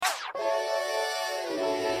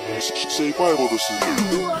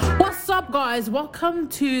What's up, guys? Welcome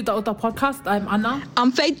to the Ota Podcast. I'm Anna.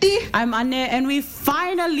 I'm Faithy. I'm Anne, and we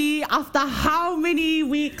finally, after how many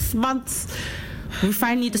weeks, months, we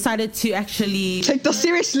finally decided to actually take this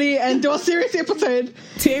seriously and do a serious episode.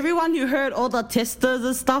 To everyone who heard all the testers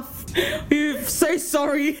and stuff, we're so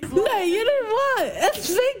sorry. No, you know what?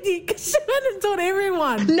 It's Faithy because she went and told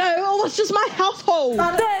everyone. No, it was just my household.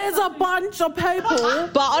 There is a bunch of people.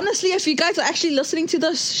 But honestly, if you guys are actually listening to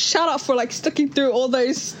this, shout out for like sticking through all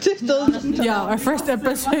those testers. Yeah, our first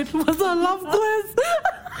episode was a love quiz.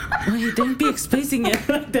 Wait, don't be exposing it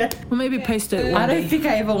like that. Or maybe post it. I don't think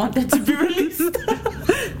I ever want that to be released.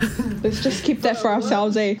 Let's just keep that for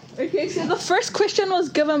ourselves, eh? Okay, so the first question was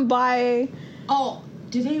given by a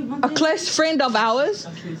close friend of ours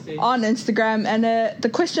on Instagram, and the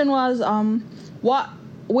question was,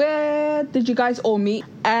 where did you guys all meet,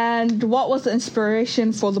 and what was the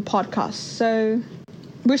inspiration for the podcast? So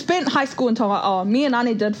we spent high school in Tonga. Me and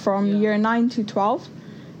Annie did from year 9 to 12.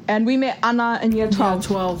 And we met Anna in year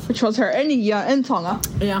 12, which was her only year in Tonga.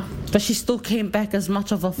 Yeah. But she still came back as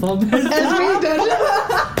much of a fob as we did.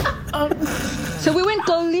 So we went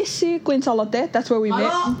Kolisi, Queensalote. That's where we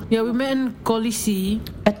met. Yeah, we met in Kolisi.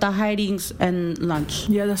 At the hidings and lunch.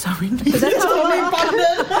 Yeah, that's how we met. So that's how we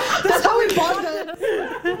bonded. That's how we bonded.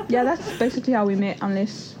 Yeah, that's basically how we met,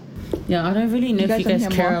 unless... Yeah, I don't really know if you guys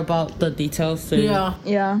care about the details. So.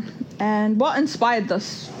 Yeah. And what inspired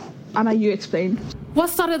this? Anna, you explain. What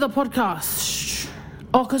started the podcast?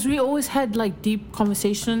 Oh, because we always had like deep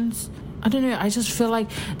conversations. I don't know, I just feel like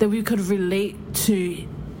that we could relate to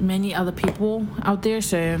many other people out there,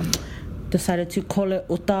 so decided to call it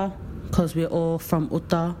Uta because we're all from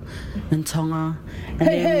Uta in Tonga. And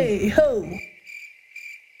hey, ho!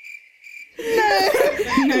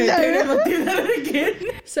 No, don't ever do that again.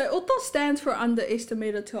 So Uta stands for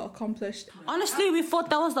underestimated to accomplished. Honestly, we thought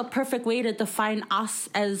that was the perfect way to define us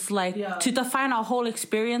as to define our whole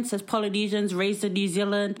experience as Polynesians raised in New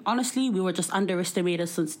Zealand. Honestly, we were just underestimated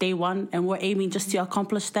since day one, and we're aiming just to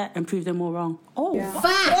accomplish that and prove them all wrong. Oh, yeah.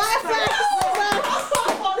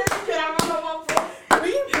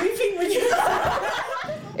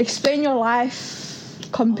 Explain your life.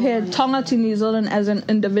 Compare Tonga to New Zealand as an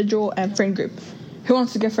individual and friend group. Who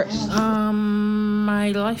wants to go first?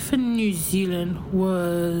 My life in New Zealand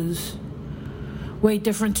was way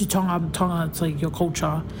different to Tonga. Tonga, it's like your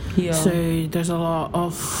culture. Yeah. So there's a lot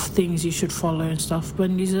of things you should follow and stuff. But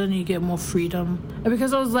in New Zealand, you get more freedom. And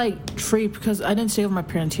because I was like free, because I didn't stay with my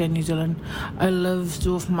parents here in New Zealand. I lived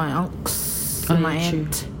with my unks and my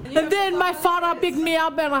aunt. And then my father picked me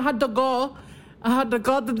up and I had to go. to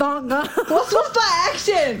Tonga. What's with the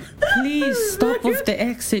accent? Please stop with the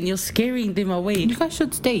accent. You're scaring them away. You guys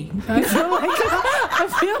should stay. I feel like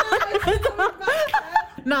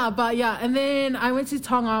Nah, but yeah. And then I went to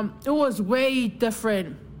Tonga. It was way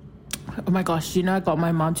different. Oh my gosh, I got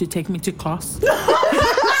my mom to take me to class.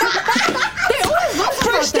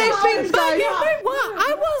 First day things, though. You know what?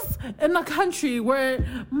 I was in a country where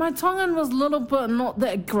my Tongan was a little bit not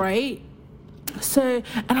that great. So,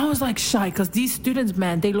 and I was like shy because these students,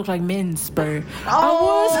 man, they look like men's, bro. I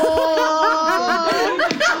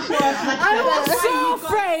was so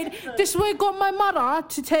afraid. This way, got my mother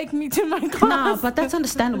to take me to my class. Nah, but that's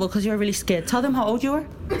understandable because you're really scared. Tell them how old you were.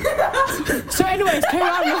 So, anyways,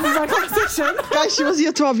 carry on with my conversation. Guys, she was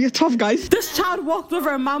year 12, guys. This child walked with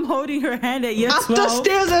her mom holding her hand at year 12. Up the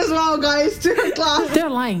stairs as well, guys, to her class. They're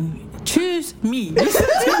lying. Choose me. Listen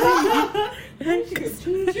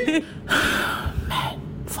to me. Man,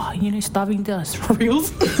 fuck, starving us for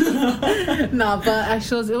reals. Nah, but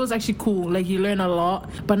actually, it was actually cool. Like, you learn a lot,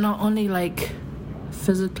 but not only like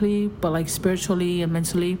physically, but like spiritually and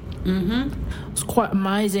mentally. It was quite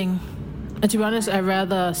amazing. And to be honest, I'd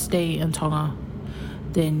rather stay in Tonga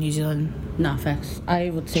than New Zealand. Nah, facts.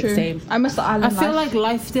 I would say the same. I miss the island I feel like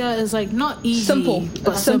life there is like not easy, simple,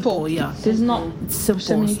 but simple. Yeah, there's not simple.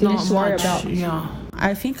 so many it's not things to worry much. about. Yeah.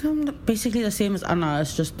 I think I'm basically the same as Anna.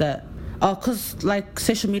 It's just that, because like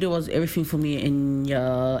social media was everything for me in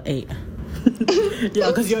year 8. Yeah,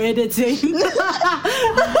 because you're editing.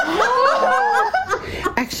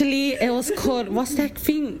 Actually, it was called, what's that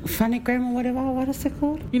thing? Phonigram or whatever? What is it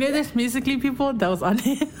called? You know, there's Musically people that was on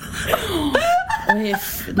it. No,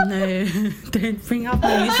 don't bring up the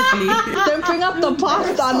Musically. Don't bring up the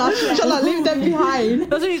past, Anna. Shall I leave them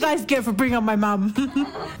behind? That's what you guys get for bringing up my mum.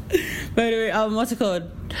 By the way, what's it called?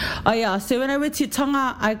 Oh yeah, so when I went to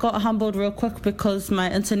Tonga, I got humbled real quick because my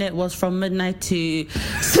internet was from midnight to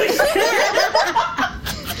 6.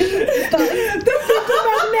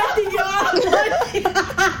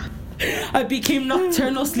 I became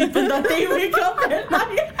nocturnal, sleep in the day, wake up at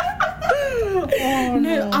night. Oh,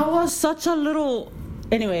 no, I was such a little...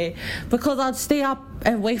 Anyway, because I'd stay up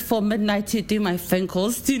and wait for midnight to do my phone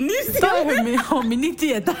calls to New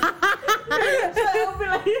Zealand.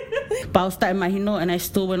 But I was starting my hino and I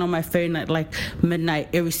still went on my phone at like midnight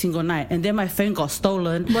every single night. And then my phone got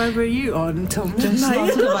stolen. Where were you on till Just not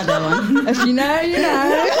midnight? talk about that one. If you know, you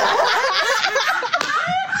know.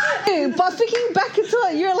 But thinking back into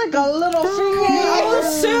it, you're like a little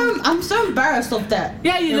I'm so embarrassed of that.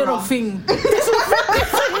 Yeah, you little thing.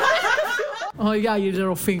 Oh yeah, you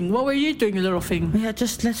little thing. What were you doing, you little thing? Yeah,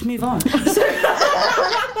 just let's move on.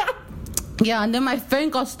 Yeah, and then my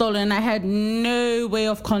phone got stolen. I had no way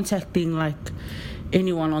of contacting like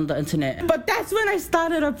anyone on the internet. But that's when I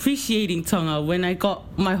started appreciating Tonga, when I got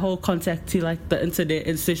my whole contact to like the internet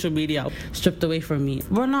and social media stripped away from me.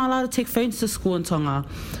 We're not allowed to take phones to school in Tonga.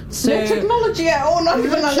 So no technology at all, not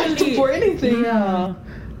even a laptop or anything. yeah.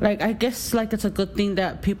 Like, I guess, like, it's a good thing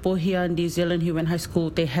that people here in New Zealand who went high school,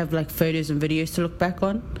 they have, like, photos and videos to look back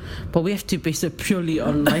on. But we have to base it purely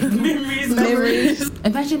on, like, memories.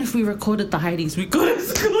 Imagine if we recorded the hidings we got at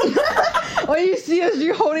school. All you see is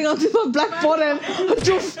you holding onto the blackboard and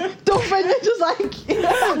don't find it just like...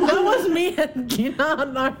 That was me and Gina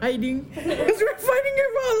not hiding. Because we're fighting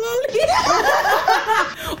over a lolly.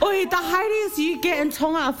 Oi, the hidings you get in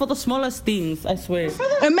Tonga are for the smallest things, I swear.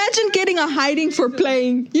 Imagine getting a hiding for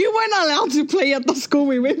playing. You weren't allowed to play at the school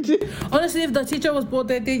we went to. Honestly, if the teacher was bored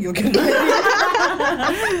that day, you can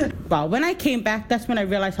But when I came back, that's when I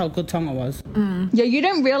realized how good Tonga was. Yeah, you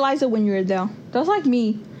didn't realize it when you were there. That was like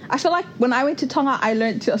me. I feel like when I went to Tonga, I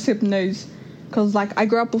learned to accept no's. Because, like, I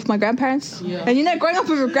grew up with my grandparents. Yeah. And, you know, growing up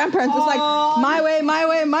with your grandparents, it's like, my way, my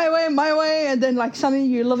way, my way, my way. And then, like, suddenly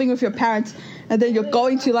you're living with your parents. And then you're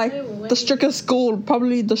going to, like, the strictest school,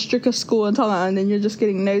 probably the strictest school in Tonga. And then you're just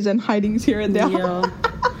getting no's and hidings here and there. Yeah.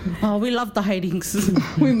 Oh, we love the hidings.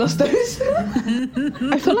 We missed those.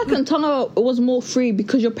 I feel like in Tonga, it was more free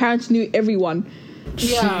because your parents knew everyone.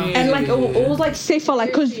 Yeah. And like it was like safer,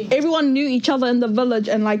 like because everyone knew each other in the village,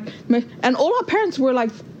 and like and all our parents were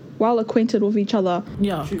like well acquainted with each other.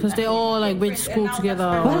 Yeah, because they all like went to school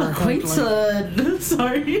together. Well acquainted.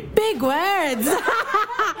 Sorry. Big words.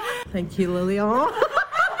 Thank you, Lilian.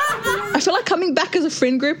 I feel like coming back as a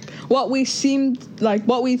friend group, what we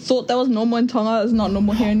thought that was normal in Tonga is not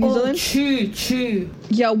normal here in New Zealand. True.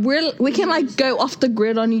 Yeah, we can like go off the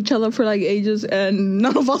grid on each other for like ages, and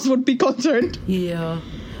none of us would be concerned. Yeah.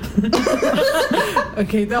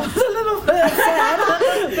 Okay, that was a little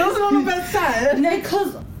bit sad. No,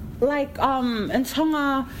 because like in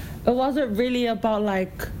Tonga, it wasn't really about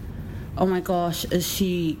like, oh my gosh, is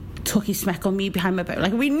she talking smack on me behind my back?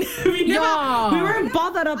 Like we weren't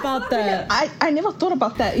bothered about that. I never thought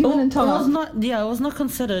about that even in Tonga. It was not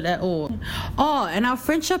considered at all. Oh, and our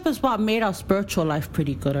friendship is what made our spiritual life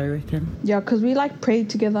pretty good, I reckon. Yeah, because we like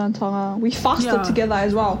prayed together in Tonga. We fasted together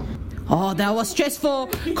as well. Oh, that was stressful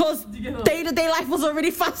because day-to-day life was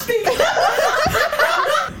already fasting.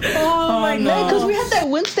 Oh my god. Because we had that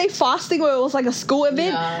Wednesday fasting where it was like a school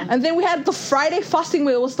event, and then we had the Friday fasting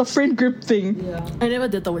where it was the friend group thing. Yeah. I never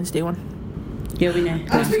did the Wednesday one. Yeah, we know.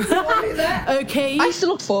 Okay. I still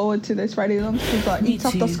look forward to those Friday ones because like Me eats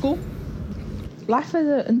after too. school. Life as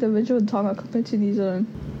an individual in Tonga compared to New Zealand.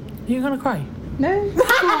 You're gonna cry. No.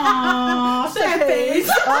 Aww, sad face.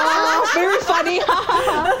 Oh, very funny.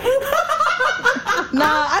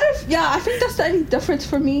 I think that's the only difference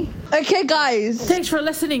for me. Okay, guys. Thanks for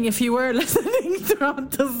listening if you were listening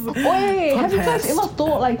throughout this. Wait, have you guys podcast. ever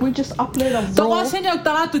thought like we just upload a Don't vlog? ask any of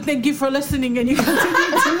that to thank you for listening and you continue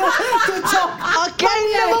to talk.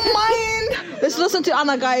 Okay, never mind. Let's listen to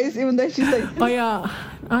Anna, guys, even though she's like... Oh yeah,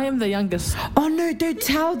 I am the youngest. Oh no, don't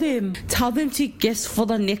tell them. Tell them to guess for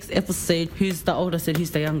the next episode who's the oldest and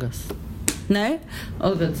who's the youngest. No?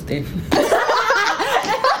 Oh, that's them.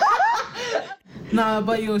 Nah,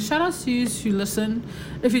 but yo, shout out to you who listen.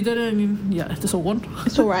 If you didn't, yeah, that's a one.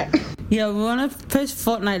 It's alright. Yeah, we want to post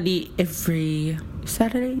fortnightly every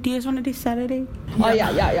Saturday. Do you guys want to do Saturday? Oh,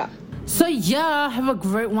 yeah. So yeah, have a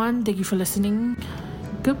great one. Thank you for listening.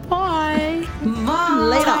 Goodbye. Bye.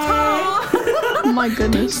 Later. Oh my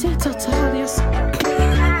goodness. Say ta-ta, adios.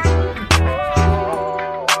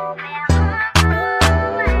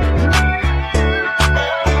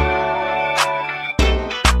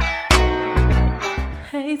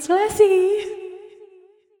 Hey, it's Leslie.